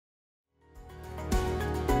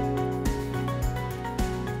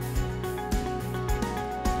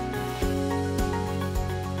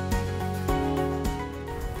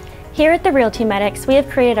Here at the Realty Medics, we have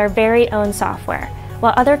created our very own software.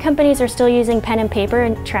 While other companies are still using pen and paper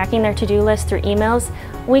and tracking their to-do list through emails,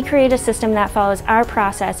 we create a system that follows our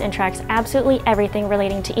process and tracks absolutely everything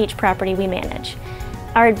relating to each property we manage.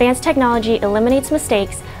 Our advanced technology eliminates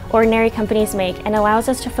mistakes ordinary companies make and allows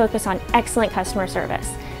us to focus on excellent customer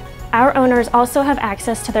service. Our owners also have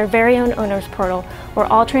access to their very own owners portal where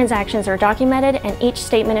all transactions are documented and each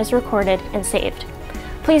statement is recorded and saved.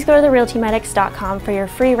 Please go to therealtymedics.com for your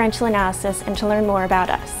free rental analysis and to learn more about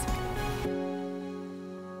us.